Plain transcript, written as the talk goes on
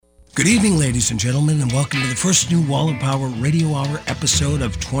Good evening, ladies and gentlemen, and welcome to the first new Wall of Power Radio Hour episode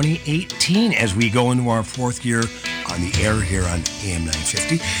of 2018 as we go into our fourth year on the air here on AM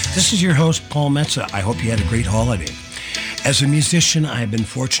 950. This is your host, Paul Metza. I hope you had a great holiday. As a musician, I have been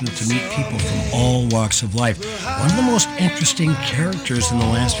fortunate to meet people from all walks of life. One of the most interesting characters in the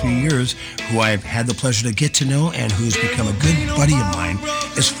last few years who I've had the pleasure to get to know and who's become a good buddy of mine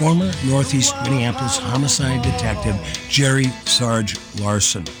is former Northeast Minneapolis homicide detective Jerry Sarge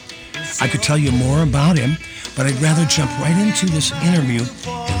Larson. I could tell you more about him, but I'd rather jump right into this interview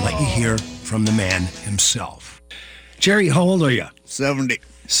and let you hear from the man himself. Jerry, how old are you? 70.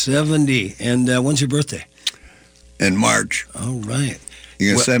 70. And when's your birthday? In March. All right.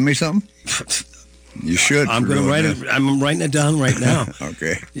 You gonna send me something? You should. I'm going to write it. I'm writing it down right now.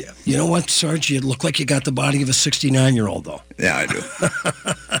 Okay. Yeah. You know what, Sarge? You look like you got the body of a 69-year-old, though. Yeah, I do.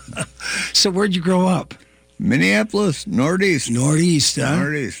 So where'd you grow up? Minneapolis, Northeast. Northeast, huh?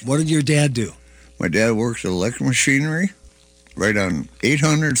 Northeast. What did your dad do? My dad works at electric machinery right on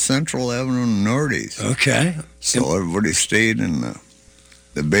 800 Central Avenue Northeast. Okay. So everybody stayed in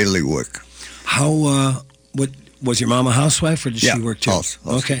the bailiwick. How, what, was your mom a housewife or did she work too? House.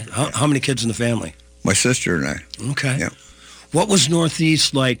 Okay. How many kids in the family? My sister and I. Okay. Yeah. What was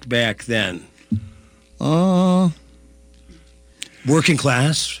Northeast like back then? Working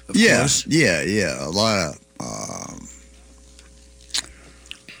class, of course. Yeah. A lot of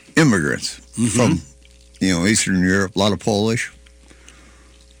immigrants from, Eastern Europe. A lot of Polish,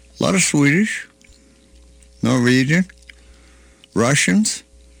 a lot of Swedish, Norwegian, Russians.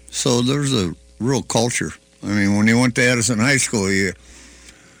 So there's a real culture. I mean, when you went to Edison High School, you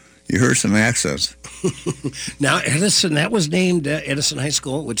heard some accents. Now, Edison, that was named Edison High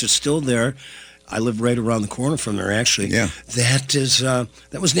School, which is still there. I live right around the corner from there, actually. Yeah.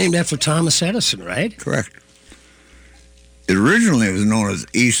 That was named after Thomas Edison, right? Correct. It originally was known as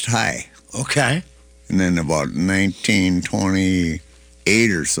East High. Okay. And then about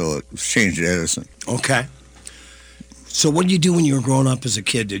 1928 or so, it was changed to Edison. Okay. So what did you do when you were growing up as a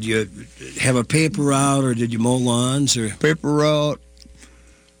kid? Did you have a paper route or did you mow lawns? Or Paper route,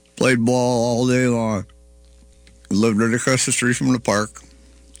 played ball all day long. Lived right across the street from the park.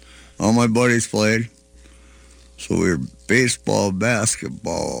 All my buddies played. So we were baseball,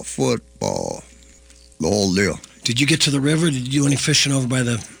 basketball, football, the whole deal. Did you get to the river? Did you do any fishing over by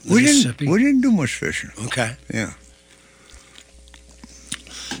the Mississippi? We didn't do much fishing. Okay. Yeah.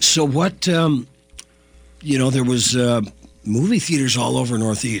 So what, there was movie theaters all over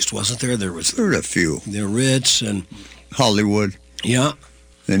Northeast, wasn't there? There were a few. The Ritz and Hollywood. Yeah.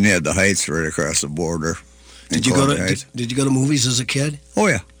 Then you had the Heights right across the border. Did you go to movies as a kid? Oh,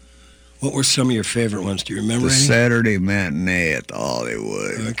 yeah. What were some of your favorite ones? Do you remember any? Saturday matinee at the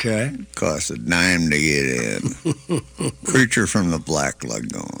Hollywood. Okay. Cost a dime to get in. Creature from the Black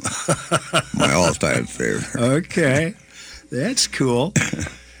Lagoon. My all-time favorite. Okay. That's cool.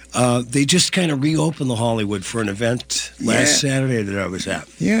 They just kind of reopened the Hollywood for an event last Saturday that I was at.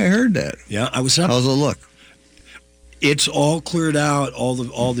 Yeah, I heard that. Yeah, I was up. How's it look? It's all cleared out, all the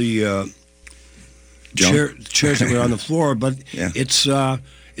chairs that were on the floor, but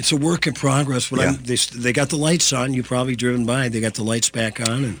it's a work in progress. But they got the lights on. You've probably driven by. They got the lights back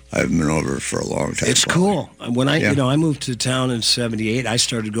on. And I haven't been over for a long time. It's cool. When I moved to town in '78, I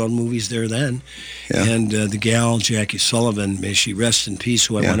started going to movies there then. Yeah. And the gal, Jackie Sullivan, may she rest in peace,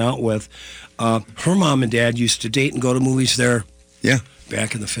 who I went out with, her mom and dad used to date and go to movies there. Yeah.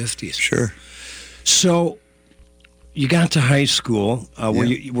 Back in the 50s. Sure. So you got to high school.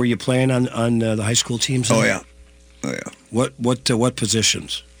 Were you playing on the high school teams? Oh yeah. What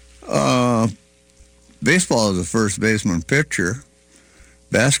positions? Baseball, I was a first baseman pitcher.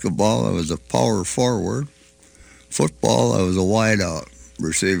 Basketball, I was a power forward. Football, I was a wideout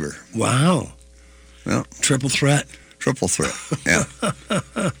receiver. Wow. Yeah. Triple threat. Yeah.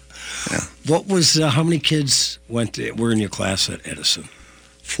 Yeah. What was? How many kids were in your class at Edison?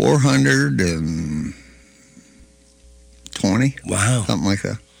 420. Wow. Something like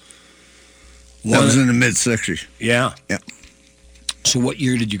that. That was in the mid-60s. Yeah. Yeah. So what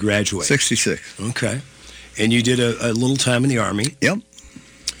year did you graduate? 66. Okay. And you did a little time in the Army. Yep.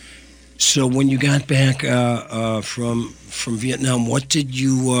 So when you got back from Vietnam, what did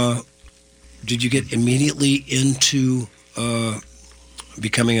you get immediately into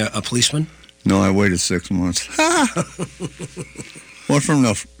becoming a policeman? No, I waited 6 months. Went from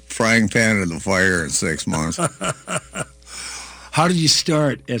the frying pan to the fire in 6 months. How did you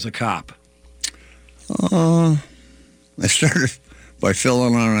start as a cop? I started by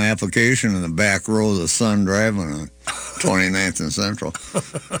filling out an application in the back row of the Sun driving on 29th and Central.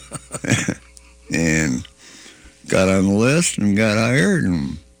 And got on the list and got hired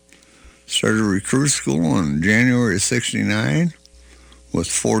and Started recruit school in January of 69 with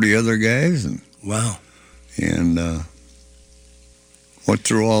 40 other guys, and Wow. Went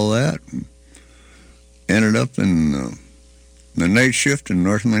through all that and ended up in the night shift in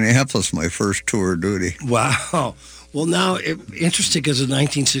North Minneapolis, my first tour of duty. Wow. Well, now, interesting, because in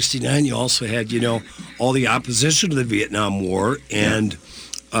 1969, you also had, all the opposition to the Vietnam War, and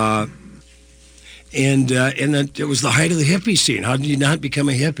then it was the height of the hippie scene. How did you not become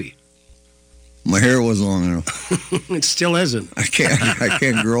a hippie? My hair was long enough. It still isn't. I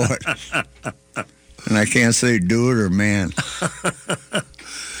can't grow it. And I can't say do it or man.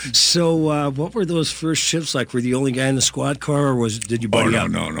 So, what were those first shifts like? Were you the only guy in the squad car, or did you buddy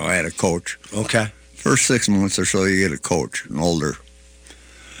up? No. I had a coach. Okay. First 6 months or so, you get a coach, an older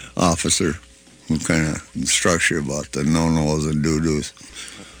officer who kind of instructs you about the no-nos and do-dos.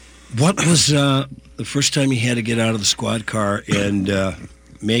 What was the first time you had to get out of the squad car and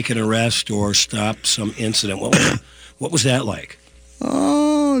make an arrest or stop some incident? What was that like?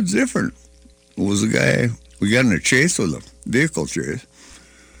 Oh, it's different. It was a guy, we got in a chase with him, vehicle chase,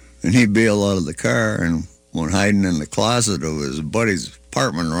 and he bailed out of the car and went hiding in the closet of his buddy's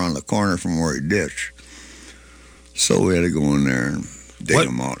apartment around the corner from where he ditched. So we had to go in there and dig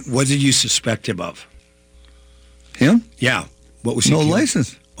him out. What did you suspect him of? Him? Yeah. What was he? No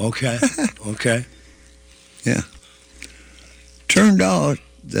license. Okay. Okay. Yeah. Turned out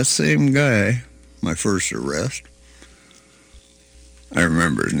that same guy, my first arrest, I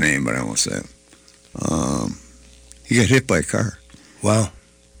remember his name, but I won't say it. He got hit by a car. Wow.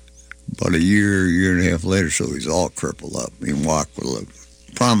 About a year and a half later, so he's all crippled up. He can walk with a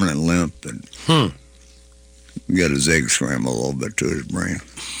prominent limp, and got his egg scrambled a little bit to his brain.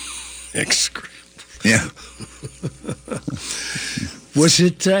 Egg scrambled. Yeah. Was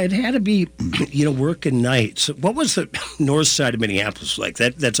it? It had to be, working nights. What was the north side of Minneapolis like?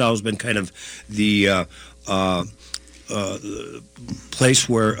 That's always been kind of the place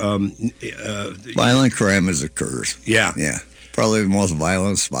where violent crime occurs. Yeah. Yeah. Probably the most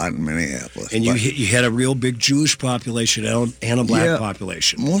violent spot in Minneapolis. And you had a real big Jewish population and a black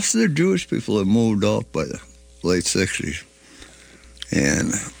population. Most of the Jewish people had moved off by the late 60s.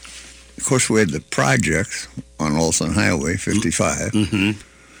 And, of course, we had the projects on Olson Highway, 55. Mm-hmm.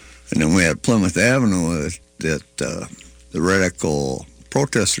 And then we had Plymouth Avenue that the radical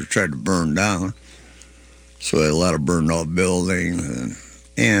protesters tried to burn down. So we had a lot of burned out buildings.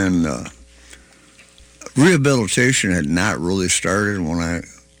 And rehabilitation had not really started when I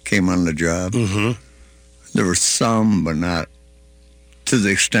came on the job. Mm-hmm. There were some, but not to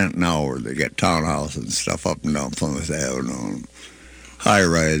the extent now where they got townhouses and stuff up and down Plymouth Avenue, and high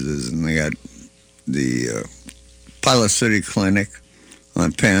rises, and they got the Pilot City Clinic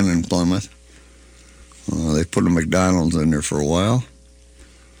on Penn in Plymouth. They put a McDonald's in there for a while.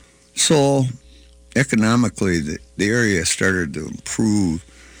 So economically, the area started to improve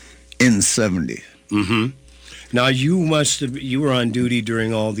in the 70s. Mm-hmm. Now, you were on duty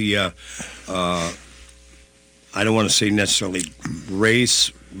during all the, I don't want to say necessarily race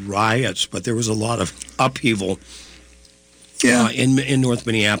riots, but there was a lot of upheaval in North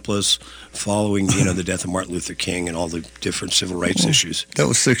Minneapolis following, the death of Martin Luther King and all the different civil rights issues. That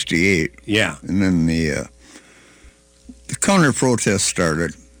was 68. Yeah. And then the counter-protest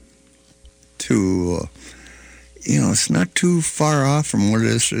started to... it's not too far off from what it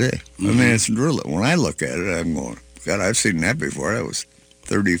is today. Mm-hmm. I mean, it's really, when I look at it, I'm going, God, I've seen that before. That was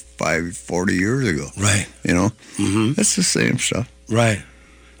 35, 40 years ago. Right. Mm-hmm. That's the same stuff. Right.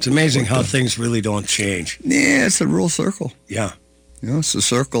 It's amazing how things really don't change. Yeah, it's a real circle. Yeah. It's the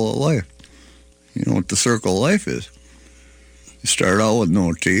circle of life. You know what the circle of life is? You start out with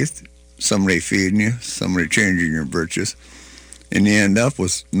no teeth, somebody feeding you, somebody changing your britches, and you end up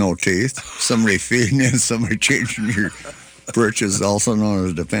with no teeth, somebody feeding you, and somebody changing your britches, also known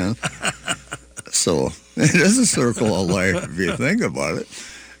as depends. So it is a circle of life if you think about it.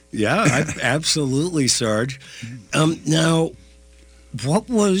 Yeah, absolutely, Sarge. Now, what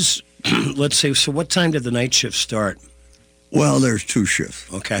was, let's say, so what time did the night shift start? Well, there's two shifts,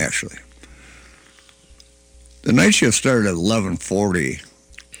 actually. The night shift started at 11:40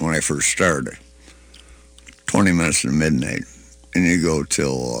 when I first started, 20 minutes to midnight. And you go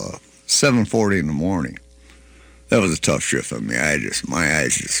till 7:40 in the morning. That was a tough shift for me. My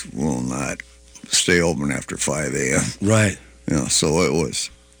eyes just will not stay open after 5 a.m. Right. So it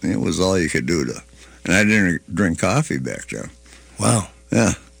was all you could do and I didn't drink coffee back then. Wow.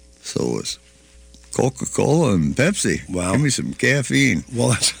 Yeah. So it was Coca-Cola and Pepsi. Wow. Give me some caffeine.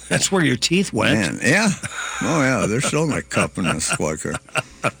 Well, that's where your teeth went. Man, yeah. Oh, yeah. There's still my cup in the squad car.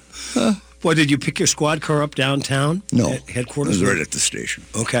 Well, did you pick your squad car up downtown? No. At headquarters? It was right at the station.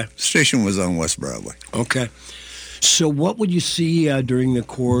 Okay. The station was on West Broadway. Okay. So what would you see during the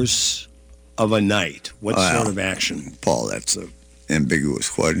course of a night? What sort of action? Paul, that's an ambiguous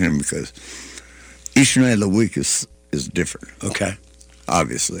question because each night of the week is different. Okay.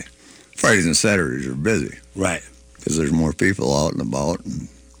 Obviously. Fridays and Saturdays are busy. Right. Because there's more people out and about and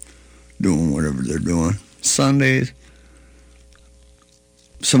doing whatever they're doing. Sundays,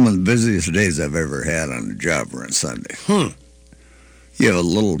 some of the busiest days I've ever had on the job were on Sunday. You have a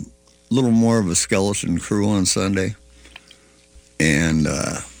little more of a skeleton crew on Sunday. And,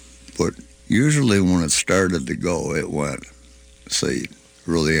 but usually when it started to go, it went. So you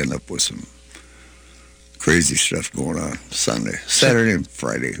really end up with some crazy stuff going on Sunday. Saturday and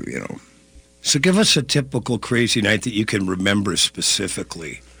Friday, So give us a typical crazy night that you can remember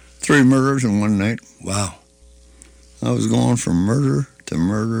specifically. 3 murders in one night. Wow. I was going from murder to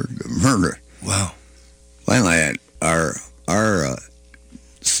murder to murder. Wow. Finally, our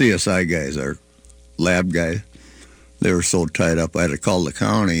CSI guys, our lab guys, they were so tied up, I had to call the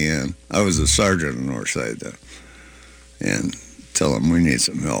county in. I was a sergeant on the north side then. And tell them we need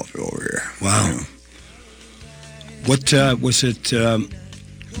some help over here. Wow. What was it,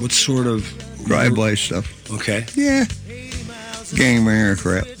 what sort of... Drive-by stuff. Okay. Yeah. Gangbanger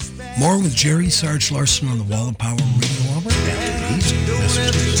crap. More with Jerry Sarge Larson on the Wall of Power Radio Hour after these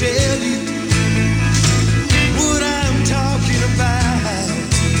messages. Tell you what I'm talking about.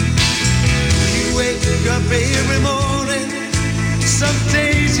 You wake up every morning. Some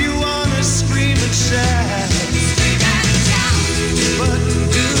days you want to scream and shout. But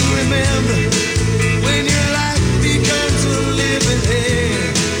do remember when your life becomes a living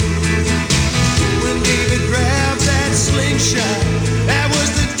hell. When David grabbed that slingshot, that was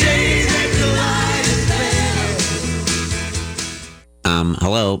the day that Goliath fell.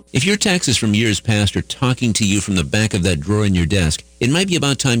 Hello. If your taxes from years past are talking to you from the back of that drawer in your desk, it might be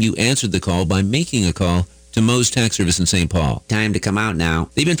about time you answered the call by making a call to Moe's Tax Service in St. Paul. Time to come out now.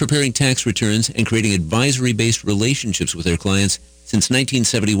 They've been preparing tax returns and creating advisory-based relationships with their clients since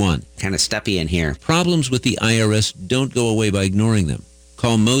 1971. Kind of stuffy in here. Problems with the IRS don't go away by ignoring them.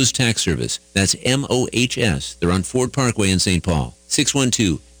 Call Moe's Tax Service. That's MOHS. They're on Ford Parkway in St. Paul.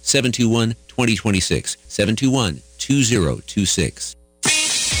 612-721-2026. 721-2026.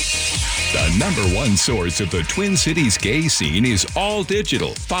 The number one source of the Twin Cities gay scene is all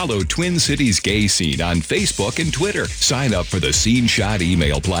digital. Follow Twin Cities Gay Scene on Facebook and Twitter. Sign up for the Scene Shot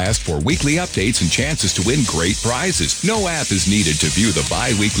email blast for weekly updates and chances to win great prizes. No app is needed to view the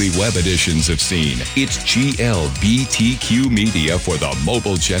bi-weekly web editions of Scene. It's GLBTQ media for the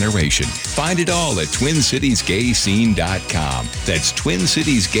mobile generation. Find it all at TwinCitiesGayScene.com. That's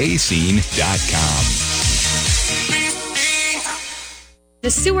TwinCitiesGayScene.com. The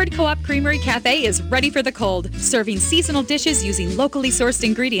Seward Co-op Creamery Cafe is ready for the cold, serving seasonal dishes using locally sourced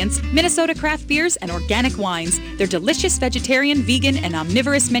ingredients, Minnesota craft beers, and organic wines. Their delicious vegetarian, vegan, and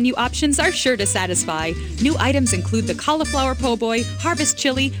omnivorous menu options are sure to satisfy. New items include the cauliflower po' boy, harvest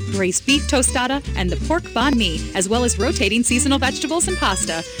chili, braised beef tostada, and the pork banh mi, as well as rotating seasonal vegetables and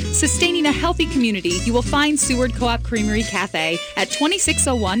pasta. Sustaining a healthy community, you will find Seward Co-op Creamery Cafe at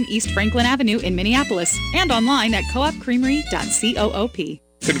 2601 East Franklin Avenue in Minneapolis and online at coopcreamery.coop.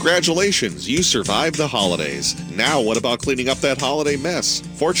 Congratulations, you survived the holidays. Now what about cleaning up that holiday mess?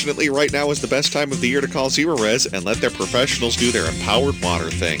 Fortunately, right now is the best time of the year to call Zerorez and let their professionals do their empowered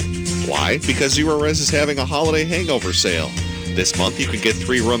water thing. Why? Because Zerorez is having a holiday hangover sale. This month you can get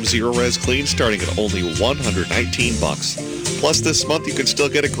 3-room Zerorez clean starting at only $119. Plus this month you can still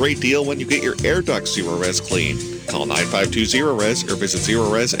get a great deal when you get your air duct Zerorez clean. Call 952-ZEROREZ or visit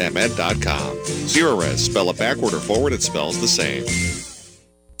ZerorezMN.com. Zerorez, spell it backward or forward, it spells the same.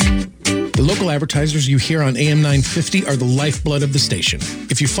 The local advertisers you hear on AM 950 are the lifeblood of the station.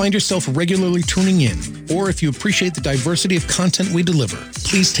 If you find yourself regularly tuning in, or if you appreciate the diversity of content we deliver,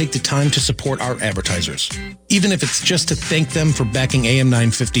 please take the time to support our advertisers. Even if it's just to thank them for backing AM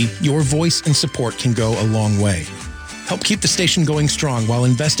 950, your voice and support can go a long way. Help keep the station going strong while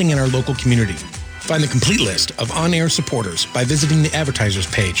investing in our local community. Find the complete list of on-air supporters by visiting the advertisers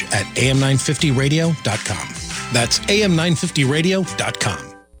page at am950radio.com. That's am950radio.com.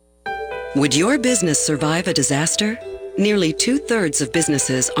 Would your business survive a disaster? Nearly 2/3 of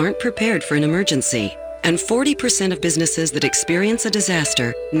businesses aren't prepared for an emergency, and 40% of businesses that experience a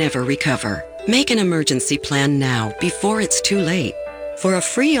disaster never recover. Make an emergency plan now before it's too late. For a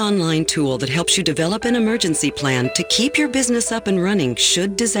free online tool that helps you develop an emergency plan to keep your business up and running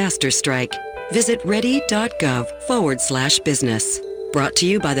should disaster strike, visit ready.gov/business. Brought to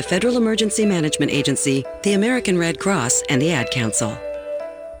you by the Federal Emergency Management Agency, the American Red Cross, and the Ad Council.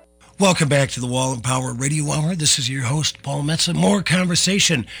 Welcome back to the Wall and Power Radio Hour. This is your host, Paul Metza. More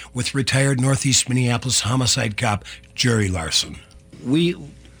conversation with retired Northeast Minneapolis homicide cop Jerry Larson. We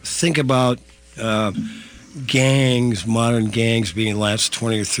think about gangs, modern gangs being the last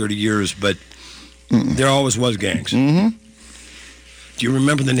 20 or 30 years, but there always was gangs. Mm-hmm. Do you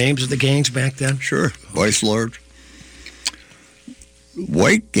remember the names of the gangs back then? Sure. Vice Lord.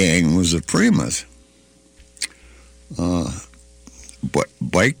 White Gang was the Primus. But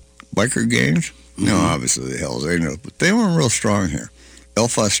biker gangs? Mm-hmm. No, obviously the Hells Angels, but they weren't real strong here. El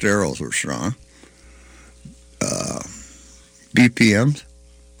Fosteros were strong. BPMs.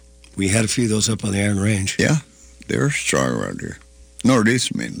 We had a few of those up on the Iron Range. Yeah, they were strong around here.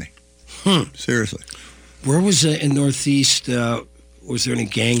 Northeast mainly. Seriously. Where was in Northeast, was there any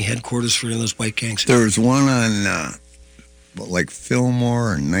gang headquarters for any of those white gangs? There was one on, like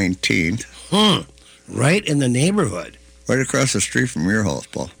Fillmore and 19th. Right in the neighborhood. Right across the street from your house,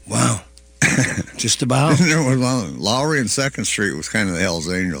 Paul. Wow. Just about. And there was one, Lowry and 2nd Street was kind of the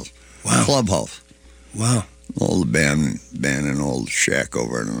Hells Angels. Wow. Clubhouse. Wow. Old abandoned old shack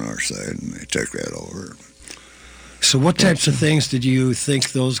over on the north side, and they took that over. So what types of things did you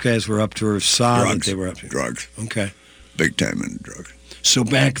think those guys were up to or saw Drugs. that they were up to? Drugs. Okay. Big time in drugs. So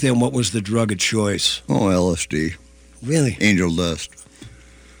back then, what was the drug of choice? Oh, LSD. Really? Angel dust.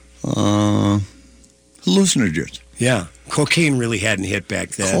 Hallucinogens. Yeah. Cocaine really hadn't hit back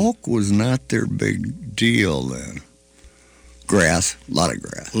then. Coke was not their big deal then. Grass. A lot of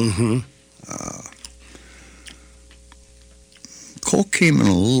grass. Mm-hmm. Coke came in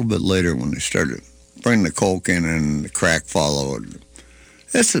a little bit later when they started bringing the coke in and the crack followed.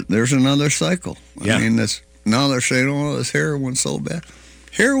 There's another cycle. Yeah. I mean, now they're saying, oh, this heroin's so bad.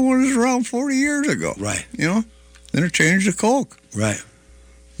 Heroin is around 40 years ago. Right. You know? Then it changed to coke. Right.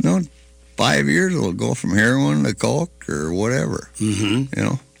 You know, 5 years it'll go from heroin to coke or whatever. Mm-hmm. You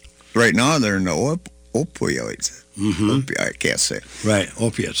know? Right now they're in the opioids. Mm-hmm. I can't say. Right.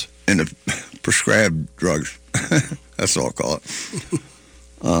 Opiates. And the prescribed drugs. That's what I'll call it.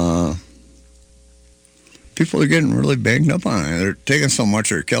 People are getting really banged up on it. They're taking so much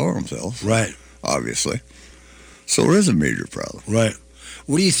they're killing themselves. Right. Obviously. So it is a major problem. Right.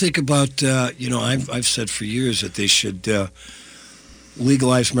 What do you think about, I've said for years that they should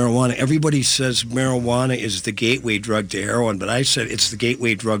legalize marijuana. Everybody says marijuana is the gateway drug to heroin, but I said it's the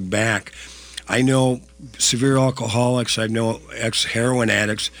gateway drug back. I know severe alcoholics, I know ex-heroin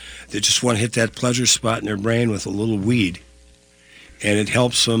addicts that just want to hit that pleasure spot in their brain with a little weed. And it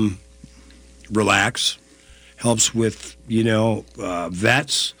helps them relax, helps with,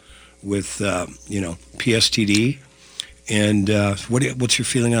 vets, with, PSTD. And what's your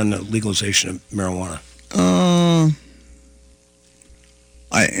feeling on the legalization of marijuana?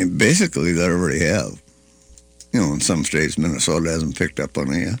 I basically they already have. In some states, Minnesota hasn't picked up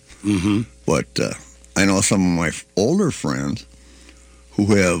on it yet. Mm-hmm. But I know some of my older friends who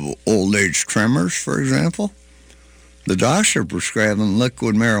have old age tremors, for example. The docs are prescribing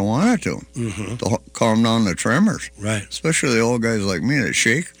liquid marijuana to them to calm down the tremors. Right. Especially the old guys like me that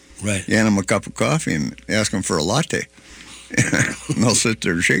shake. Right. You hand them a cup of coffee and ask them for a latte. And they'll sit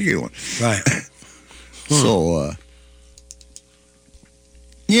there and shake you one. Right. So,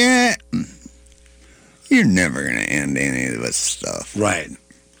 yeah, you're never going to end any of this stuff. Right.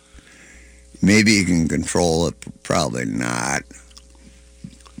 Maybe you can control it, but probably not.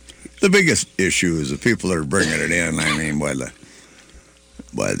 The biggest issue is the people that are bringing it in, by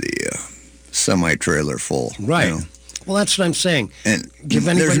the semi-trailer full. Right. Well, that's what I'm saying. And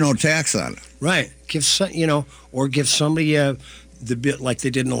there's no tax on it. Right. Give somebody the bit like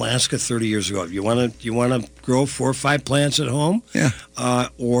they did in Alaska 30 years ago. You want to grow 4 or 5 plants at home? Yeah.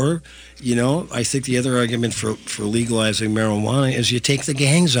 Or, I think the other argument for legalizing marijuana is you take the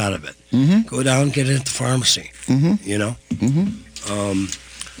gangs out of it. Mm-hmm. Go down and get it at the pharmacy. Mm-hmm.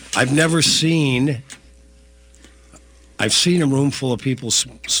 I've seen a room full of people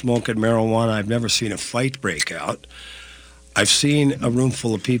smoking marijuana. I've never seen a fight break out. I've seen a room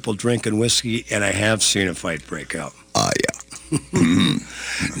full of people drinking whiskey, and I have seen a fight break out. Yeah.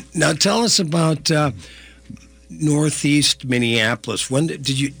 Now tell us about Northeast Minneapolis. When did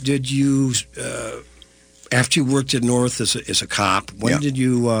you after you worked at North as a cop? When did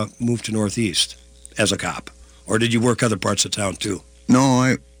you move to Northeast as a cop, or did you work other parts of town too?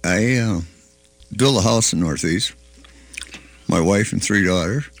 No, I built a house in Northeast. My wife and 3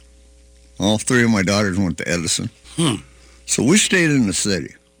 daughters. All 3 of my daughters went to Edison. So we stayed in the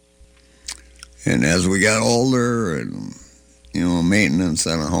city. And as we got older and, maintenance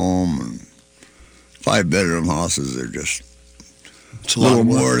on a home and 5-bedroom houses are just a little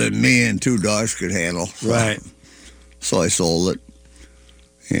more than me and 2 dogs could handle. Right. So I sold it.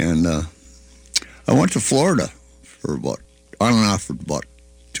 And I went to Florida for on and off for about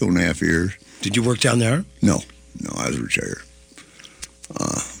 2.5 years. Did you work down there? No, I was retired.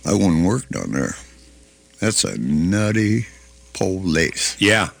 I wouldn't work down there. That's a nutty place.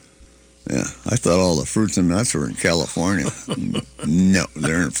 Yeah. Yeah, I thought all the fruits and nuts were in California. No,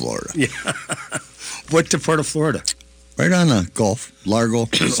 they're in Florida. Yeah. What part of Florida? Right on the Gulf, Largo,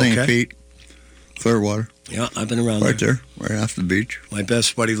 St. Pete, Clearwater. Yeah, I've been around right there, right off the beach. My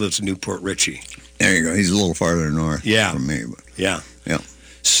best buddy lives in Newport Richie. There you go. He's a little farther north from me. But yeah. Yeah.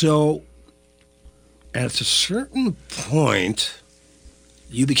 So, at a certain point,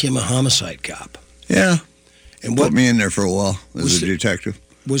 you became a homicide cop. Yeah. And put me in there for a while as a detective.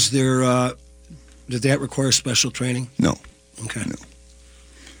 Was there, did that require special training? No. Okay. No.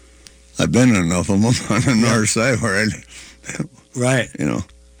 I've been in enough of them on the north side where right. You know,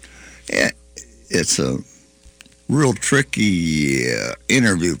 it's a real tricky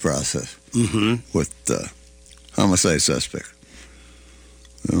interview process with the homicide suspect.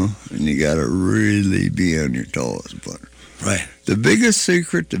 You know, and you got to really be on your toes. But right. The biggest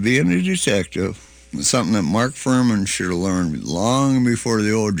secret to being a detective, and something that Mark Furman should have learned long before the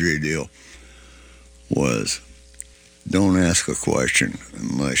OJ deal, was don't ask a question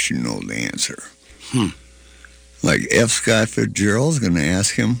unless you know the answer. Like F. Scott Fitzgerald's going to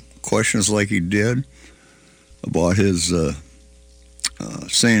ask him questions like he did about his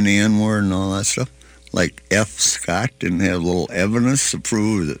saying the N-word and all that stuff. Like F. Scott didn't have little evidence to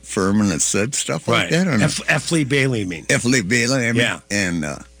prove that Furman had said stuff like that. Or F. Lee Bailey, I mean. F. Lee Bailey, I mean. Yeah. And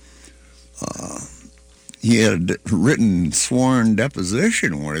he had a written sworn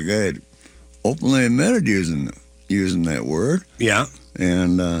deposition where the guy had openly admitted using that word. Yeah.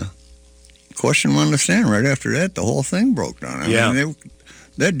 And questioned him on the stand. Right after that, the whole thing broke down. I mean,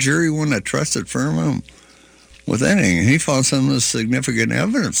 that jury wouldn't have trusted Furman with anything. And he found some significant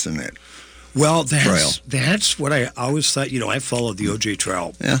evidence in it. Well, that's what I always thought. You know, I followed the OJ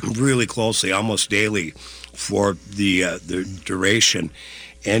trial really closely, almost daily, for the duration.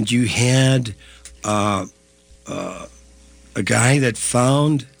 And you had a guy that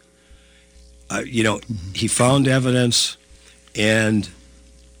found, he found evidence and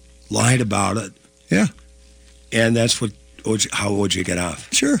lied about it. Yeah. And that's how OJ got off.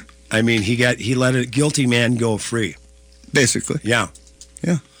 Sure. I mean, he let a guilty man go free. Basically. Yeah.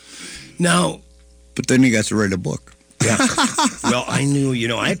 Yeah. Now. But then he got to write a book. Yeah. Well, I knew,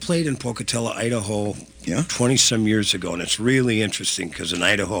 I played in Pocatello, Idaho 20-some years ago, and it's really interesting because in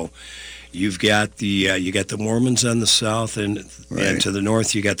Idaho, you've got the Mormons on the south, and to the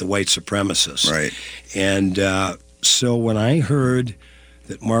north, you got the white supremacists. Right. And so when I heard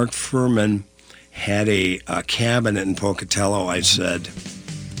that Mark Furman had a cabin in Pocatello, I said,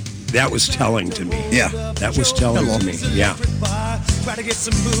 that was telling to me. Yeah. That was telling to me. Yeah. Try to get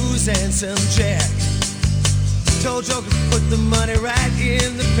some booze and some jack. Told Joker to put the money right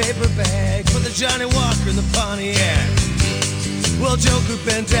in the paper bag. Put the Johnny Walker in the Pontiac. Well, Joker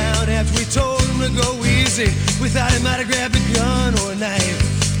bent down after we told him to go easy. We thought he might have grabbed a gun or a knife.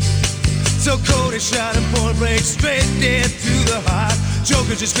 So Cody shot him point blank, straight dead through the heart.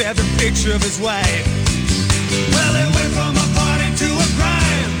 Joker just grabbed a picture of his wife. Well, it went from a party to a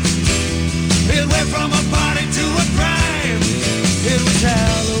crime. It went from a party to a crime. It was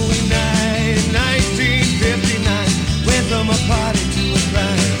Halloween night, 1959. Went from a party to a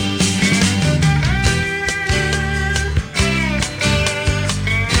crime.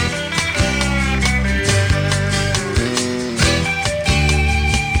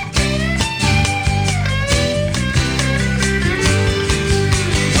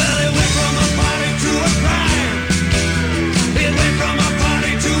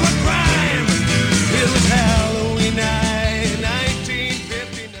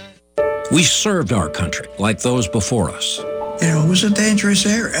 We served our country like those before us. It was a dangerous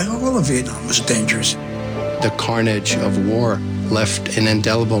area. All of Vietnam was dangerous. The carnage of war left an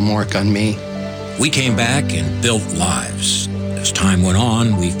indelible mark on me. We came back and built lives. As time went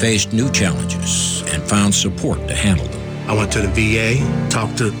on, we faced new challenges and found support to handle them. I went to the VA,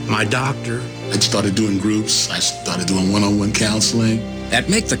 talked to my doctor. I started doing groups. I started doing one-on-one counseling. At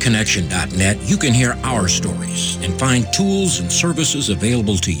MakeTheConnection.net, you can hear our stories and find tools and services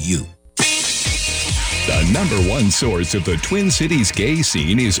available to you. The #1 source of the Twin Cities gay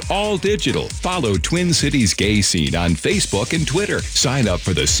scene is all digital. Follow Twin Cities Gay Scene on Facebook and Twitter. Sign up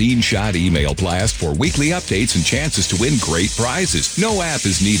for the Scene Shot email blast for weekly updates and chances to win great prizes. No app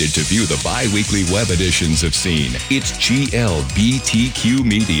is needed to view the bi-weekly web editions of Scene. It's GLBTQ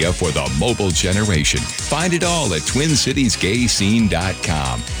media for the mobile generation. Find it all at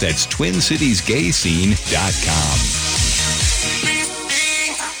TwinCitiesGayScene.com. That's TwinCitiesGayScene.com.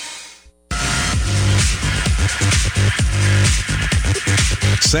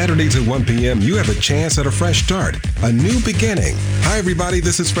 Saturdays at 1 p.m., you have a chance at a fresh start, a new beginning. Hi, everybody.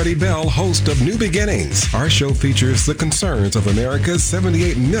 This is Freddie Bell, host of New Beginnings. Our show features the concerns of America's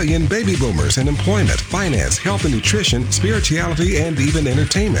 78 million baby boomers in employment, finance, health and nutrition, spirituality, and even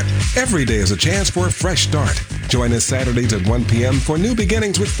entertainment. Every day is a chance for a fresh start. Join us Saturdays at 1 p.m. for New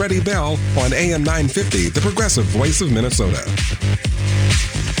Beginnings with Freddie Bell on AM 950, the progressive voice of Minnesota.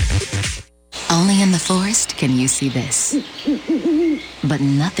 Only in the forest can you see this. But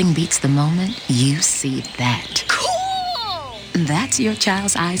nothing beats the moment you see that. Cool! That's your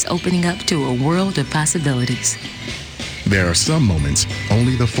child's eyes opening up to a world of possibilities. There are some moments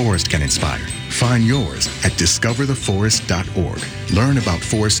only the forest can inspire. Find yours at discovertheforest.org. Learn about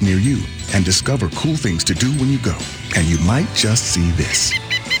forests near you and discover cool things to do when you go. And you might just see this.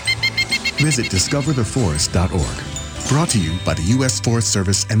 Visit discovertheforest.org. Brought to you by the U.S. Forest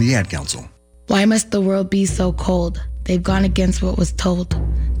Service and the Ad Council. Why must the world be so cold? They've gone against what was told.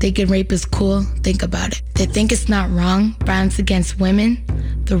 Thinking rape is cool? Think about it. They think it's not wrong. Violence against women,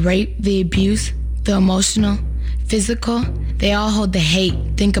 the rape, the abuse, the emotional, physical. They all hold the hate.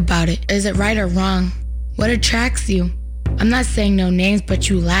 Think about it. Is it right or wrong? What attracts you? I'm not saying no names, but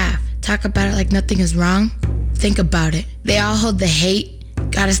you laugh. Talk about it like nothing is wrong. Think about it. They all hold the hate.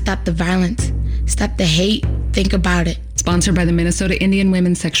 Gotta stop the violence. Stop the hate. Think about it. Sponsored by the Minnesota Indian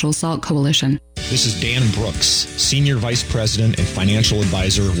Women's Sexual Assault Coalition. This is Dan Brooks, Senior Vice President and Financial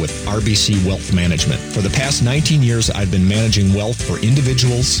Advisor with RBC Wealth Management. For the past 19 years, I've been managing wealth for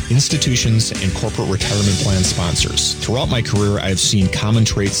individuals, institutions, and corporate retirement plan sponsors. Throughout my career, I have seen common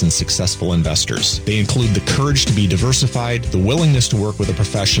traits in successful investors. They include the courage to be diversified, the willingness to work with a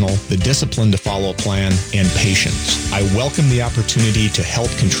professional, the discipline to follow a plan, and patience. I welcome the opportunity to help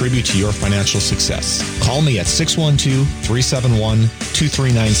contribute to your financial success. Call me at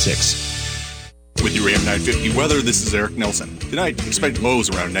 612-371-2396. With your AM 950 weather, this is Eric Nelson. Tonight, expect lows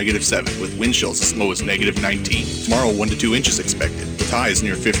around -7 with wind chills as low as -19. Tomorrow, 1 to 2 inches expected with highs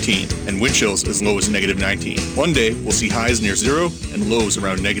near 15 and wind chills as low as -19. One day, we'll see highs near 0 and lows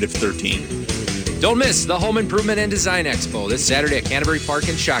around -13. Don't miss the Home Improvement and Design Expo this Saturday at Canterbury Park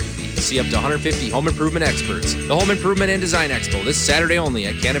in Shakopee. See up to 150 home improvement experts. The Home Improvement and Design Expo this Saturday only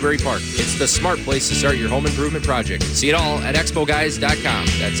at Canterbury Park. It's the smart place to start your home improvement project. See it all at expoguys.com.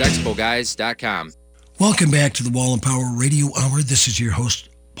 That's expoguys.com. Welcome back to the Wall and Power Radio Hour. This is your host,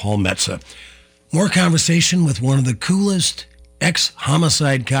 Paul Metza. More conversation with one of the coolest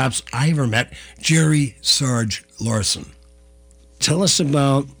ex-homicide cops I ever met, Jerry Sarge Larson. Tell us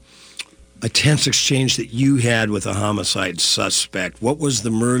about a tense exchange that you had with a homicide suspect. What was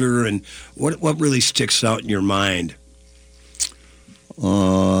the murder, and what really sticks out in your mind?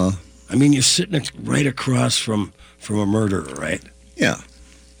 I mean, you're sitting right across from a murderer, right? Yeah.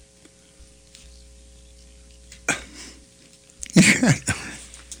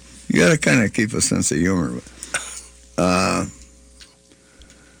 You got to kind of keep a sense of humor.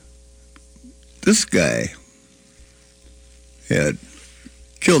 This guy had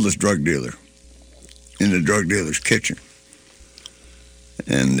killed this drug dealer in the drug dealer's kitchen.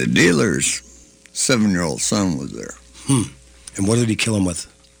 And the dealer's 7-year-old son was there. And what did he kill him with?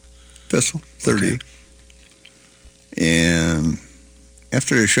 Pistol, 30. Okay. And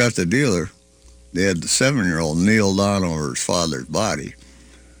after they shot the dealer, they had the 7-year-old kneel down over his father's body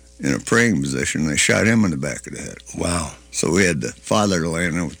in a praying position. They shot him in the back of the head. Wow. So we had the father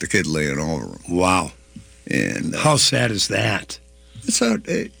laying there with the kid laying over him. Wow. And how sad is that? It's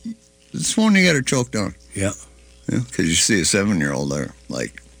one you got to choke down. Yeah. Because you see a 7-year-old there,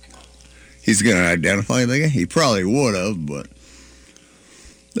 like, he's going to identify the guy. He probably would have, but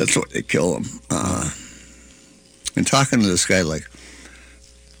that's what they kill him. And talking to this guy, like,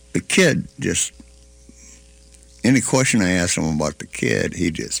 the kid just, any question I asked him about the kid, he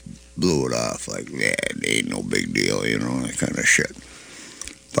just blew it off, like, yeah, it ain't no big deal, you know, that kind of shit.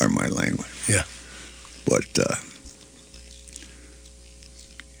 Pardon my language. Yeah. But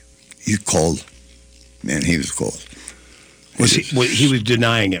he's cold. Man, he was cold. He was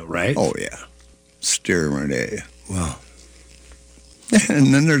denying it, right? Oh, yeah. Staring right at you. Wow.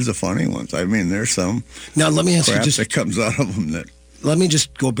 And then there's the funny ones. I mean, there's some now, let me ask crap you just, that comes out of them that... Let me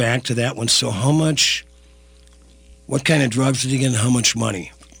just go back to that one. So what kind of drugs did he get and how much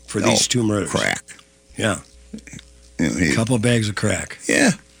money for these two murders? Crack. Yeah. You know, a couple of bags of crack.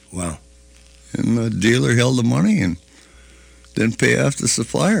 Yeah. Wow. And the dealer held the money and didn't pay off the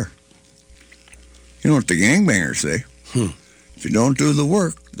supplier. You know what the gangbangers say? If you don't do the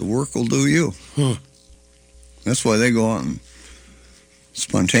work will do you. That's why they go out and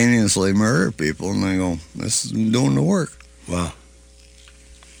spontaneously murder people, and they go, this is doing the work. Wow.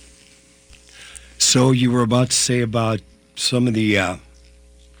 So you were about to say about some of the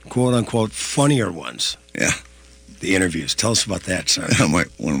quote-unquote funnier ones. Yeah. The interviews. Tell us about that, sir.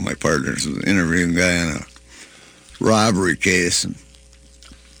 One of my partners was interviewing a guy in a robbery case, and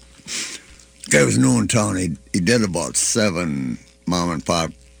the guy was new in town. He did about 7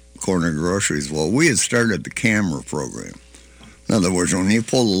 mom-and-pop corner groceries. Well, we had started the camera program. In other words, when you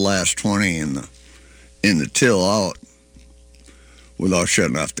pull the last 20 in the till out without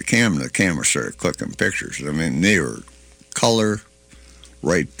shutting off the camera started clicking pictures. I mean, they were color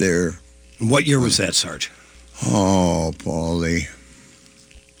right there. What year was that, Sarge? Oh, Paulie.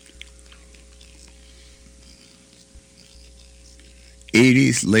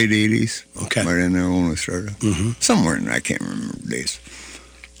 '80s, late '80s. Okay. Right in there when we started. Mm-hmm. Somewhere in, I can't remember the days.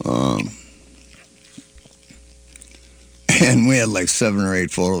 And we had like 7 or 8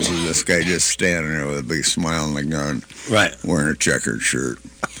 photos of this guy just standing there with a big smile and a gun. Right. Wearing a checkered shirt.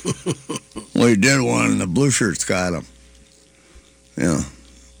 Well, he did one, and the blue shirts got him. Yeah.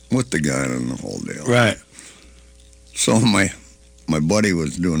 With the gun and the whole deal. Right. So my buddy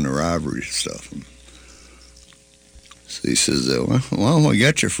was doing the robbery stuff. So he says, well, we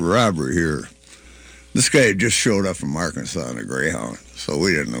got you for robbery here. This guy had just showed up from Arkansas on a Greyhound, so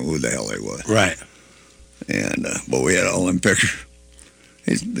we didn't know who the hell he was. Right. And but we had all them pictures.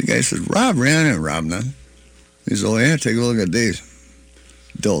 The guy says, robbery? I didn't rob nothing. He said, oh, yeah, take a look at these.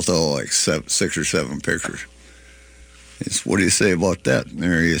 Dealt all like 6 or 7 pictures. He said, what do you say about that? And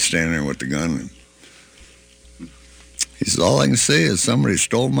there he is standing there with the gun. He says, all I can say is somebody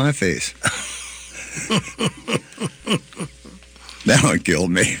stole my face. That one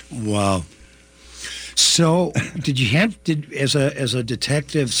killed me. Wow. So, as a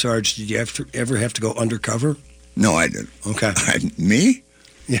detective, Sarge, did you ever have to go undercover? No, I didn't. Okay. Me?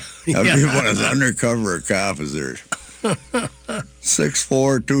 Yeah. I'd be one as undercover a cop as there.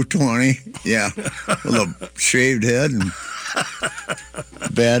 6'4", 220. Yeah. With a shaved head and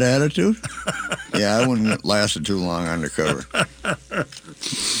bad attitude. Yeah, I wouldn't have lasted too long undercover.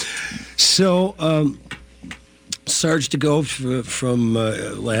 So, Sarge, to go from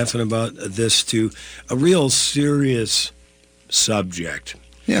laughing about this to a real serious subject.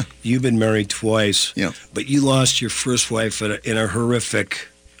 Yeah. You've been married twice. Yeah. But you lost your first wife in a horrific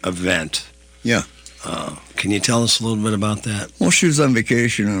event. Yeah. Can you tell us a little bit about that? Well, she was on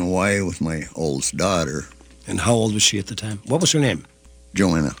vacation in Hawaii with my oldest daughter. And how old was she at the time? What was her name?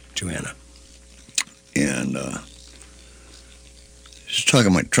 Joanna. Joanna. And she's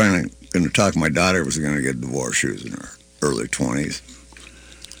going to talk. My daughter was going to get divorced. She was in her early 20s.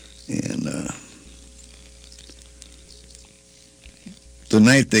 And the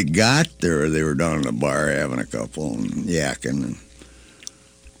night they got there, they were down in the bar having a couple and yakking. And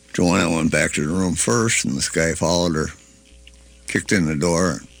Joanna went back to the room first, and this guy followed her, kicked in the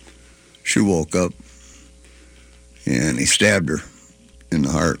door. She woke up, and he stabbed her in the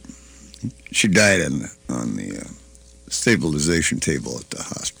heart. She died on the stabilization table at the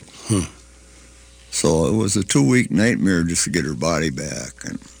hospital. So it was a 2-week nightmare just to get her body back.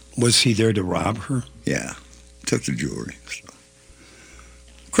 And was he there to rob her? Yeah, took the jewelry. So.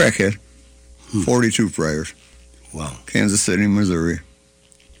 Crackhead, 42 priors. Wow. Kansas City, Missouri.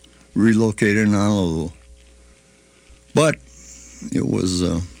 Relocated in Honolulu. But it was,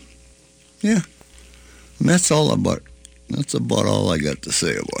 yeah. And that's about all I got to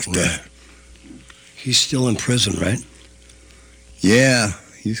say about that. He's still in prison, right? Yeah,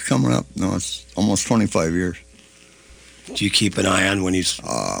 he's coming up. No, it's almost 25 years. Do you keep an eye on when he's...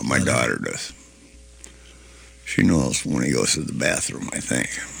 My daughter does. She knows when he goes to the bathroom, I think.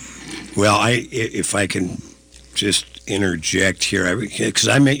 Well, if I can just interject here, because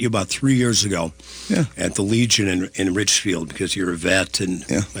I met you about 3 years ago at the Legion in Richfield, because you're a vet, and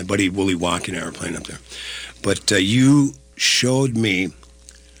my buddy Willie walking an airplane up there. But you showed me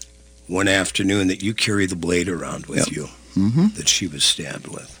one afternoon that you carry the blade around with you that she was stabbed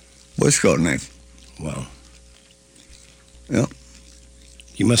with. Boy Scout knife. Wow. Yep.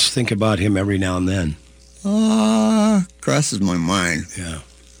 You must think about him every now and then. Crosses my mind. Yeah.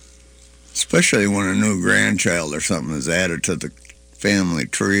 Especially when a new grandchild or something is added to the family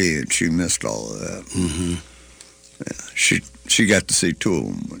tree, and she missed all of that. Mm-hmm. Yeah, she got to see 2 of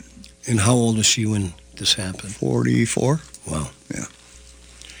them. But and how old was she when this happened? 44. Wow. Yeah.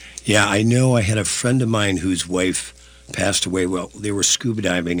 Yeah, I know. I had a friend of mine whose wife passed away. Well, they were scuba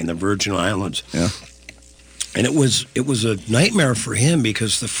diving in the Virgin Islands. Yeah. And it was a nightmare for him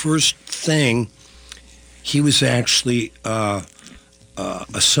because the first thing, he was actually a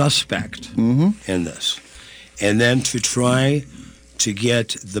suspect in this. And then to try to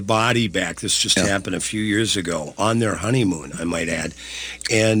get the body back, this just happened a few years ago, on their honeymoon, I might add.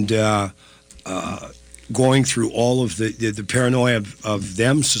 And going through all of the paranoia of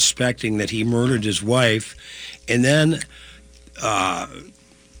them suspecting that he murdered his wife, and then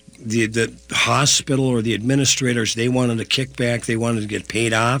the hospital or the administrators, they wanted a kickback, they wanted to get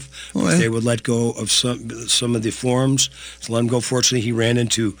paid off. They would let go of some of the forms to let him go. Fortunately, he ran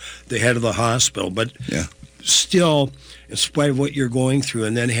into the head of the hospital, but still, in spite of what you're going through,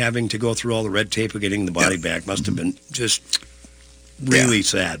 and then having to go through all the red tape of getting the body back must have been just really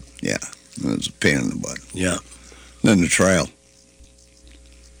sad. Yeah, it was a pain in the butt. Yeah. Then the trial.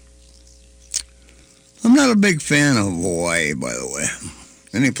 I'm not a big fan of Hawaii, by the way.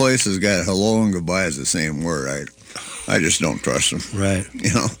 Any place that's got hello and goodbye as the same word, I just don't trust them. Right.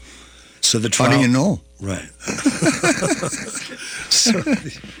 You know? So the trial... How do you know? Right.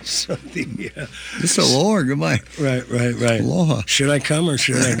 Just hello or goodbye. Right. Aloha. Should I come or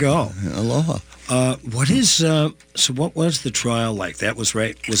should I go? Aloha. What was the trial like? That was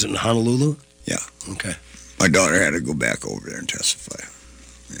right. Was it in Honolulu? Yeah. Okay. My daughter had to go back over there and testify.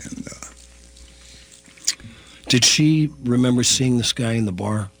 And did she remember seeing this guy in the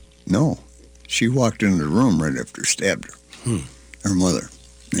bar? No. She walked into the room right after he stabbed her. Her mother.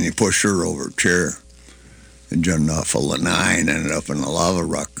 And he pushed her over a chair and jumped off a lanai and ended up in the lava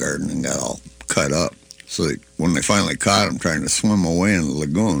rock garden and got all cut up. So when they finally caught him trying to swim away in the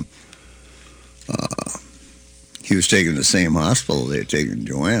lagoon, he was taken to the same hospital they had taken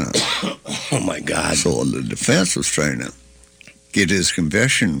Joanna. Oh, my God. So the defense was trying to get his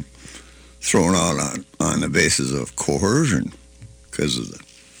confession thrown out on the basis of coercion because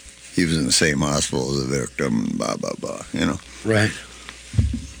he was in the same hospital as the victim and blah, blah, blah, you know. Right.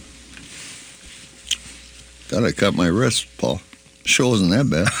 Thought I cut my wrist, Paul. Sure wasn't that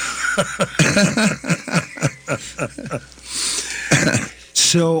bad.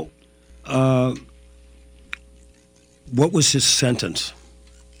 So, what was his sentence?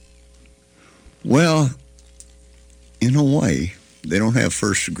 Well, in Hawaii, they don't have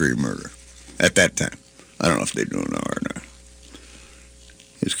first-degree murder at that time. I don't know if they do now or not.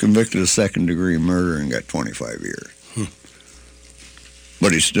 He was convicted of second-degree murder and got 25 years.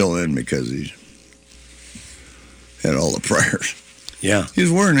 But he's still in because he had all the priors. Yeah. He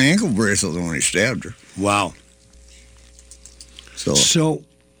was wearing an ankle bracelet when he stabbed her. Wow. So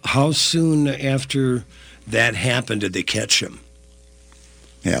how soon after that happened did they catch him?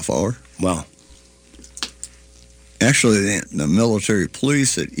 Half hour. Wow. Actually, the military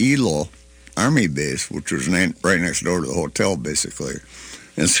police at Ilo Army Base, which was right next door to the hotel, basically,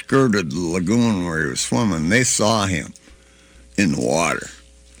 and skirted the lagoon where he was swimming, they saw him in the water,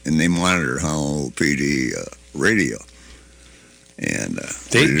 and they monitored Honolulu PD radio. And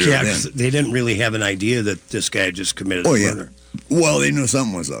they didn't really have an idea that this guy just committed a murder. Well, they knew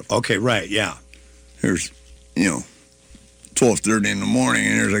something was up. Okay, right, yeah. Here's, 12:30 in the morning,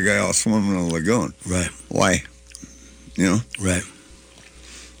 and here's a guy all swimming in the lagoon. Right. Why? Right.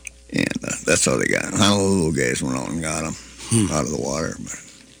 And that's how they got him. Honolulu guys went out and got him out of the water. But.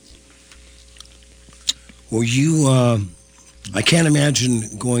 Well, I can't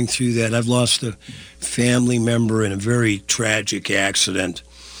imagine going through that. I've lost a family member in a very tragic accident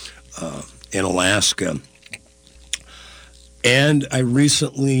in Alaska. And I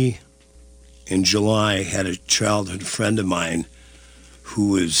recently, in July, had a childhood friend of mine who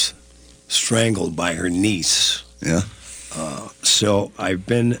was strangled by her niece. Yeah. So I've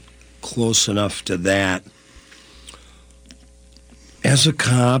been close enough to that. As a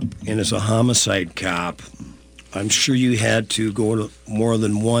cop and as a homicide cop, I'm sure you had to go to more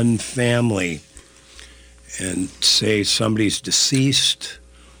than one family and say somebody's deceased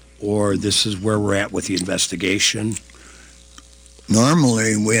or this is where we're at with the investigation.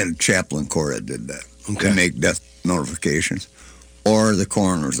 Normally, we had a chaplain court that did that. Okay. To make death notifications, or the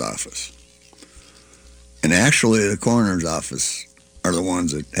coroner's office. And actually, the coroner's office are the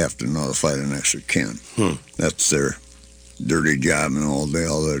ones that have to notify the next of kin. That's their dirty job and all the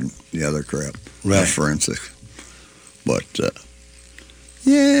other crap. Right. Forensics. But,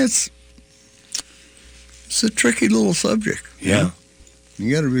 it's a tricky little subject. Yeah.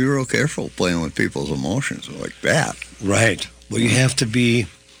 You got to be real careful playing with people's emotions like that. Right. Well, you have to be,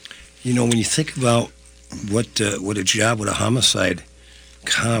 when you think about what a job with a homicide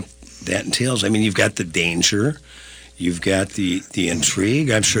cop that entails. I mean, you've got the danger, you've got the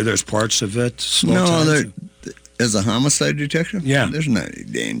intrigue. I'm sure there's parts of it. As a homicide detective, there's not any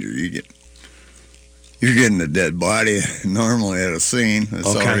danger. You're getting a dead body normally at a scene that's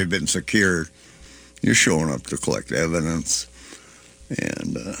already been secured. You're showing up to collect evidence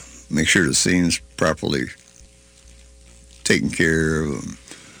and make sure the scene's properly taken care of.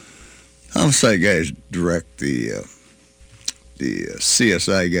 Homicide guys direct the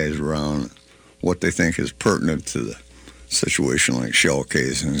CSI guys around what they think is pertinent to the situation, like shell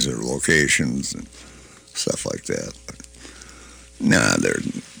casings or locations and stuff like that. But, nah,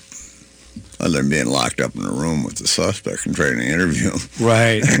 other than being locked up in a room with the suspect and trying to interview him.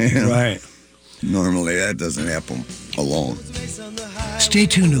 Right, right. Normally that doesn't happen alone. Stay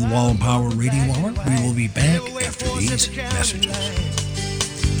tuned to the Wall of Power Radio Hour. We will be back after these messages.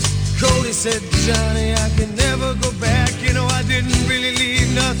 Cody said, Johnny, I can never go back. You know, I didn't really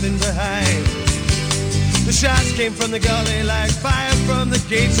leave nothing behind. The shots came from the gully like fire from the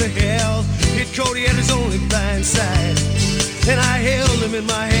gates of hell. Hit Cody at his only blind side. And I held him in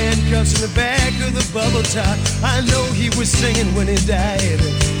my handcuffs in the back of the bubble top. I know he was singing when he died.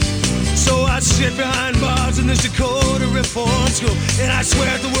 So I sit behind bars in this Dakota Reform School, and I swear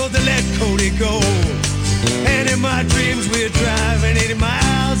at the world to let Cody go. And in my dreams we're driving 80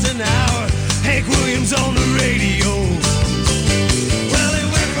 miles an hour. Hank Williams on the radio. Well, it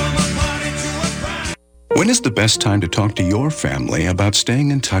went from a party to a prime. When is the best time to talk to your family about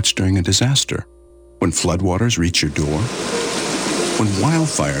staying in touch during a disaster? When floodwaters reach your door? When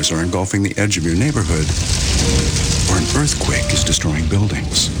wildfires are engulfing the edge of your neighborhood? Or an earthquake is destroying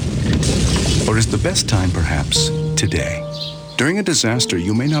buildings? Or is the best time perhaps today? During a disaster,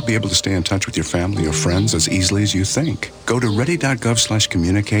 you may not be able to stay in touch with your family or friends as easily as you think. Go to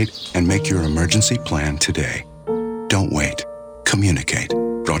ready.gov/communicate and make your emergency plan today. Don't wait. Communicate.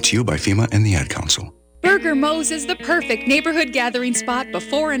 Brought to you by FEMA and the Ad Council. Burger Mo's is the perfect neighborhood gathering spot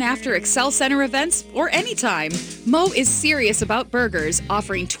before and after Excel Center events or anytime. Mo is serious about burgers,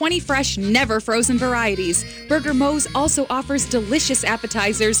 offering 20 fresh, never frozen varieties. Burger Mo's also offers delicious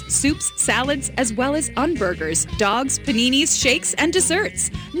appetizers, soups, salads, as well as unburgers, dogs, paninis, shakes, and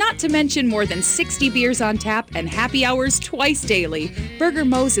desserts. Not to mention more than 60 beers on tap and happy hours twice daily. Burger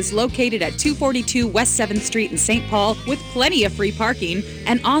Mo's is located at 242 West 7th Street in St. Paul with plenty of free parking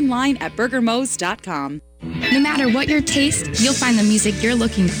and online at burgermos.com. No matter what your taste, you'll find the music you're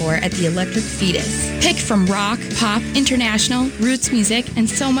looking for at the Electric Fetus. Pick from rock, pop, international, roots music, and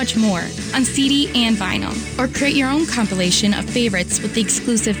so much more on CD and vinyl. Or create your own compilation of favorites with the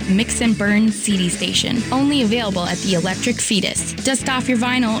exclusive Mix and Burn CD station, only available at the Electric Fetus. Dust off your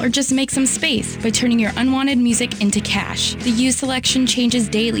vinyl or just make some space by turning your unwanted music into cash. The used selection changes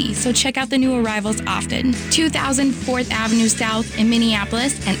daily, so check out the new arrivals often. 2000 4th Avenue South in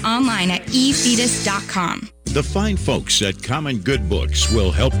Minneapolis and online at efetus.com. The fine folks at Common Good Books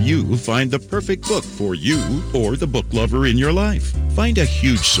will help you find the perfect book for you or the book lover in your life. Find a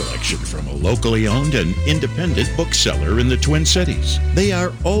huge selection from a locally owned and independent bookseller in the Twin Cities. They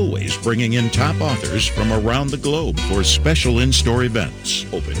are always bringing in top authors from around the globe for special in-store events.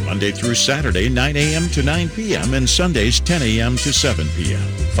 Open Monday through Saturday, 9 a.m. to 9 p.m. and Sundays, 10 a.m. to 7 p.m.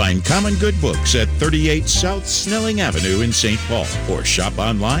 Find Common Good Books at 38 South Snelling Avenue in St. Paul or shop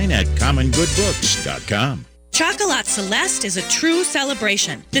online at commongoodbooks.com. Chocolat Celeste is a true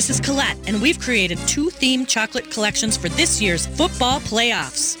celebration. This is Colette, and we've created 2 themed chocolate collections for this year's football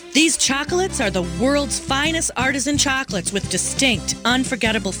playoffs. These chocolates are the world's finest artisan chocolates with distinct,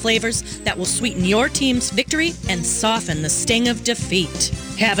 unforgettable flavors that will sweeten your team's victory and soften the sting of defeat.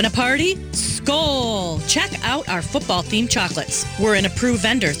 Having a party? Skol! Check out our football-themed chocolates. We're an approved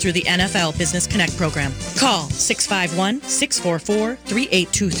vendor through the NFL Business Connect program. Call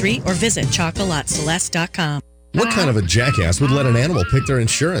 651-644-3823 or visit chocolateceleste.com. What kind of a jackass would let an animal pick their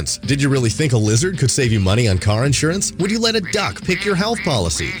insurance? Did you really think a lizard could save you money on car insurance? Would you let a duck pick your health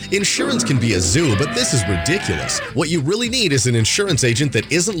policy? Insurance can be a zoo, but this is ridiculous. What you really need is an insurance agent that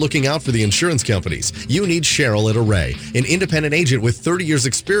isn't looking out for the insurance companies. You need Cheryl at Array, an independent agent with 30 years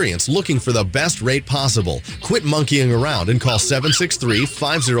experience looking for the best rate possible. Quit monkeying around and call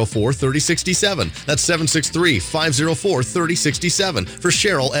 763-504-3067. That's 763-504-3067 for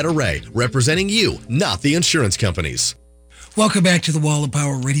Cheryl at Array, representing you, not the insurance companies. Welcome back to the Wall of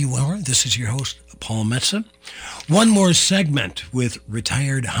Power Radio Hour. This is your host, Paul Metsa. One more segment with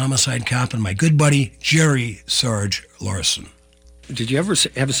retired homicide cop and my good buddy, Jerry Sarge Larson. Did you ever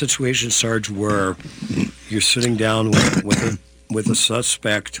have a situation, Sarge, where you're sitting down with a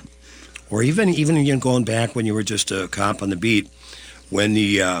suspect, or even going back when you were just a cop on the beat, when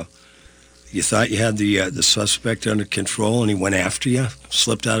you thought you had the suspect under control and he went after you,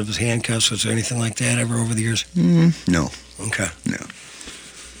 slipped out of his handcuffs? Was there anything like that ever over the years? No. Okay. No.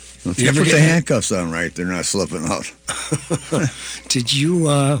 If you put the handcuffs on right, they're not slipping out. Did you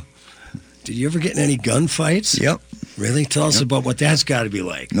ever get in any gunfights? Yep. Really? Tell us about what that's got to be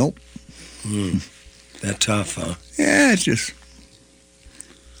like. Nope. That tough, huh? Yeah, it's just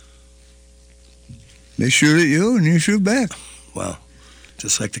they shoot at you and you shoot back. Wow.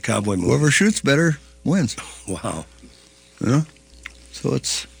 Just like the cowboy movie. Whoever shoots better wins. Wow. Yeah. So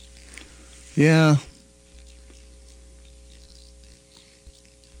Yeah.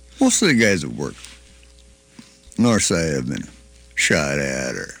 Most of the guys that work north side have been shot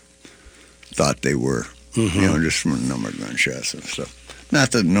at or thought they were, just from a number of gunshots and stuff.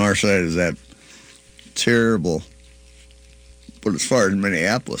 Not that the north side is that terrible, but as far as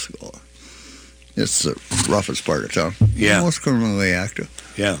Minneapolis goes, it's the roughest part of town. Yeah. Most criminally active.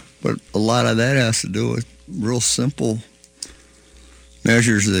 Yeah. But a lot of that has to do with real simple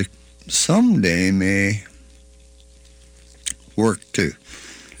measures that someday may work to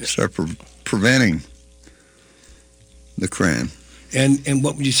start preventing the crime. And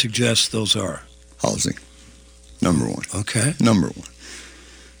what would you suggest those are? Housing, number one. Okay. Number one.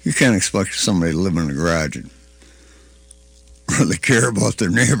 You can't expect somebody to live in a garage and really care about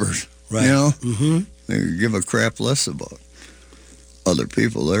their neighbors. Right. You know? Mm-hmm. They give a crap less about other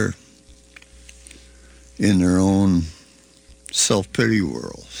people. They're in their own self-pity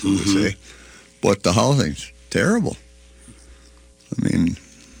world, so to say. But the housing's terrible. I mean,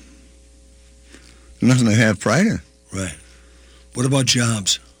 nothing to have pride in. Right. What about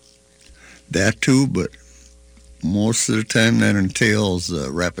jobs? That too, but most of the time that entails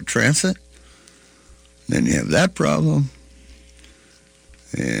rapid transit. Then you have that problem.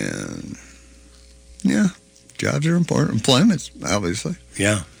 And, yeah, jobs are important. Employment, obviously.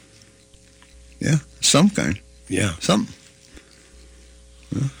 Yeah. Yeah, some kind. Yeah. Something.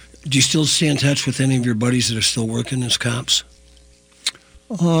 Yeah. Do you still stay in touch with any of your buddies that are still working as cops?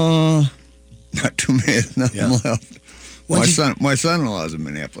 Not too many. Nothing left. My son-in-law is a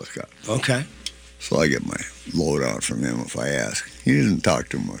Minneapolis cop. Okay. So I get my load out from him if I ask. He doesn't talk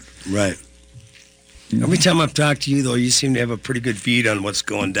too much. Right. Every time I've talked to you, though, you seem to have a pretty good beat on what's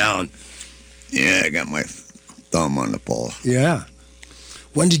going down. Yeah, I got my thumb on the pulse. Yeah.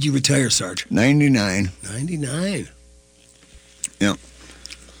 When did you retire, Sarge? 99. 99. Yeah.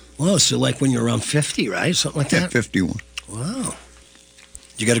 Well, so like when you're around 50, right? Something like that? 51. Wow.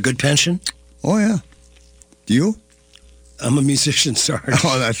 You got a good pension? Oh, yeah. Do you? I'm a musician, Sarge.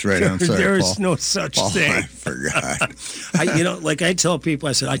 Oh, that's right. I'm sorry, There Paul. is no such Paul, thing. I forgot. Like I tell people,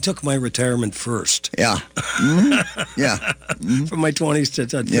 I said, I took my retirement first. Yeah. Mm-hmm. Yeah. Mm-hmm. From my 20s to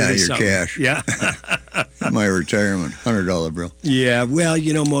 30 Yeah, your something. cash. Yeah. My retirement, $100 bill. Yeah, well,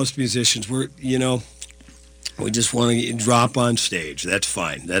 most musicians, we just want to drop on stage. That's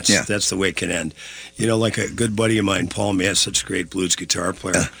fine. That's the way it can end. Like a good buddy of mine, Paul Mass, such a great blues guitar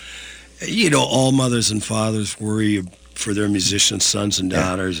player. All mothers and fathers worry for their musician sons and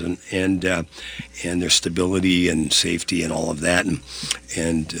daughters and their stability and safety and all of that.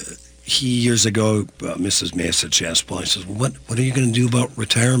 And he, years ago, Mrs. Mass had asked Paul, he says, what are you going to do about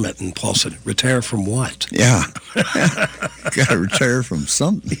retirement? And Paul said, retire from what? Yeah. Got to retire from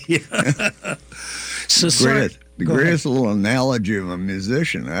something. Yeah. So the greatest little analogy of a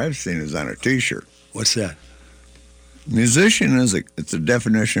musician I've seen is on a T-shirt. What's that? Musician it's a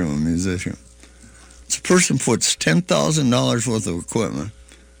definition of a musician. It's a person puts $10,000 worth of equipment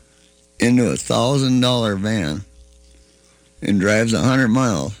into a $1,000 van and drives 100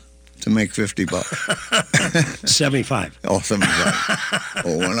 miles to make $50. 75. Oh, 75.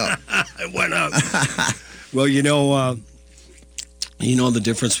 Oh, it went up. It went up. Well, you know the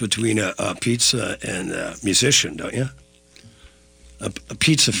difference between a pizza and a musician, don't you? A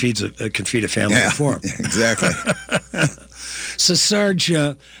pizza can feed a family of four. Exactly. So, Sarge,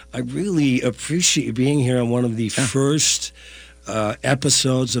 I really appreciate you being here on one of the first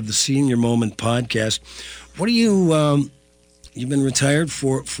episodes of the Senior Moment podcast. What do you... You've been retired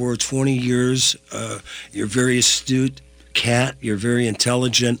for 20 years. You're a very astute cat. You're very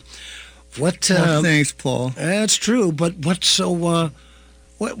intelligent. Thanks, Paul. That's true. But what's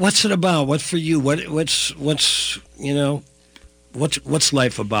it about? What for you? What's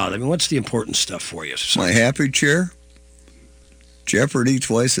life about? I mean, what's the important stuff for you? My happy chair, Jeopardy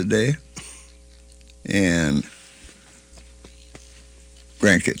twice a day, and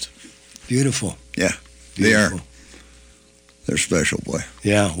grandkids. Beautiful. Yeah, Beautiful. They are. They're special, boy.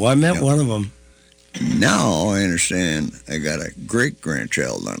 Yeah, well, I met one of them. Now I understand I got a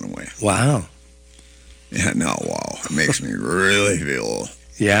great-grandchild on the way. Wow. Yeah, now, wow. It makes me really feel old.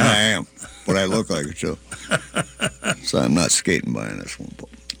 Yeah. I am, but I look like it, too. So I'm not skating by on this one.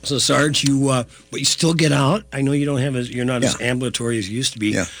 So, Sarge, but you still get out. I know you don't have you're not as ambulatory as you used to be.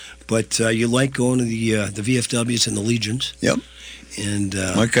 Yeah. But you like going to the VFWs and the Legions. Yep. And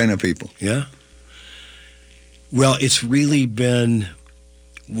my kind of people. Yeah. Well, it's really been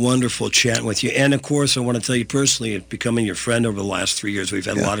wonderful chatting with you. And, of course, I want to tell you personally, becoming your friend over the last 3 years, we've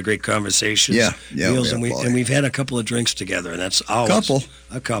had a lot of great conversations. Yeah. Meals, and we've had a couple of drinks together, and that's always...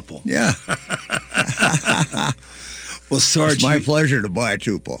 A couple. Yeah. Well, Sarge, it's my pleasure to buy it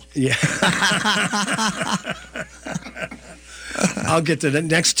too, Paul. Yeah. I'll get to that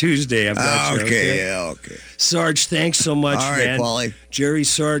next Tuesday. I've got you, okay. Sarge, thanks so much, all right, man. Paulie. Jerry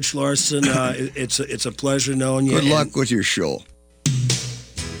Sarge Larson, it's a pleasure knowing you. Good luck with your show.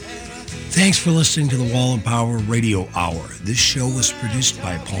 Thanks for listening to the Wall of Power Radio Hour. This show was produced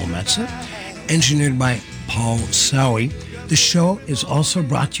by Paul Metza, engineered by Paul Sowie. The show is also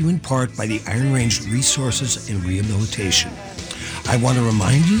brought to you in part by the Iron Range Resources and Rehabilitation. I want to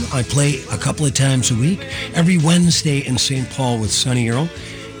remind you, I play a couple of times a week, every Wednesday in St. Paul with Sonny Earl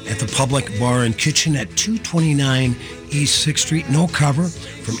at the Public Bar and Kitchen at 229 East 6th Street. No cover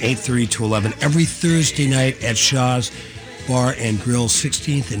from 8:30 to 11. Every Thursday night at Shaw's Bar and Grill,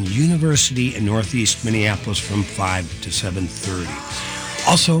 16th and University in Northeast Minneapolis from 5 to 7:30.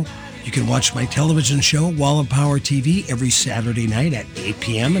 Also, you can watch my television show, Wall of Power TV, every Saturday night at 8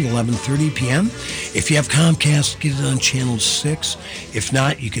 p.m. and 11:30 p.m. If you have Comcast, get it on Channel 6. If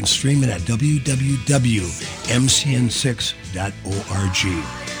not, you can stream it at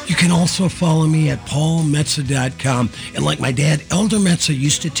www.mcn6.org. You can also follow me at paulmetza.com. And like my dad, Elder Metza,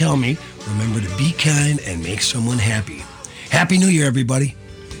 used to tell me, remember to be kind and make someone happy. Happy New Year, everybody.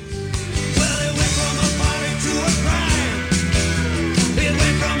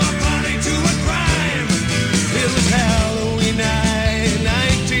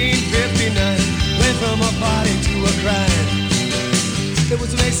 There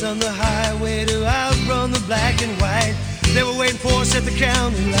was a race on the highway to outrun the black and white. They were waiting for us at the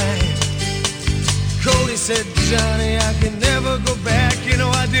county line. Cody said, Johnny, I can never go back. You know,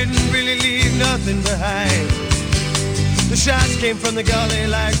 I didn't really leave nothing behind. The shots came from the gully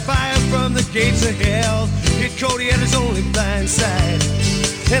like fire from the gates of hell. Hit Cody at his only blind side.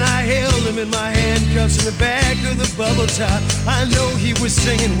 And I held him in my handcuffs in the back of the bubble top. I know he was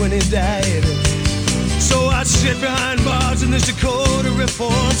singing when he died. So I sit behind bars in this Dakota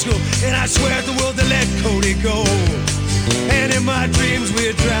Reform School, and I swear at the world to let Cody go. And in my dreams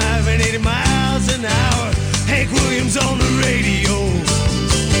we're driving 80 miles an hour, Hank Williams on the radio.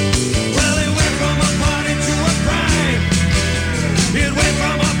 Well, it went from a party to a crime. It went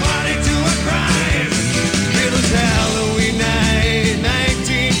from a party to a crime. It was Halloween night,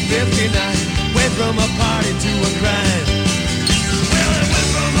 1959. Went from a party to a crime. Well, it went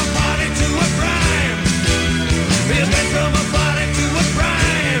from a party to a crime. It went from a party to a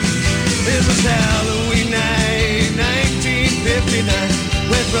crime. It was Halloween night, 1959.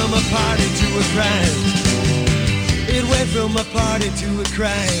 Went from a party to a crime. It went from a party to a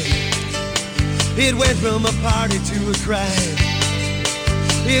crime. It went from a party to a crime.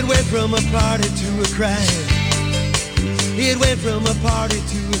 It went from a party to a crime. It went from a party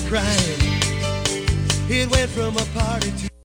to a crime. It went from a party to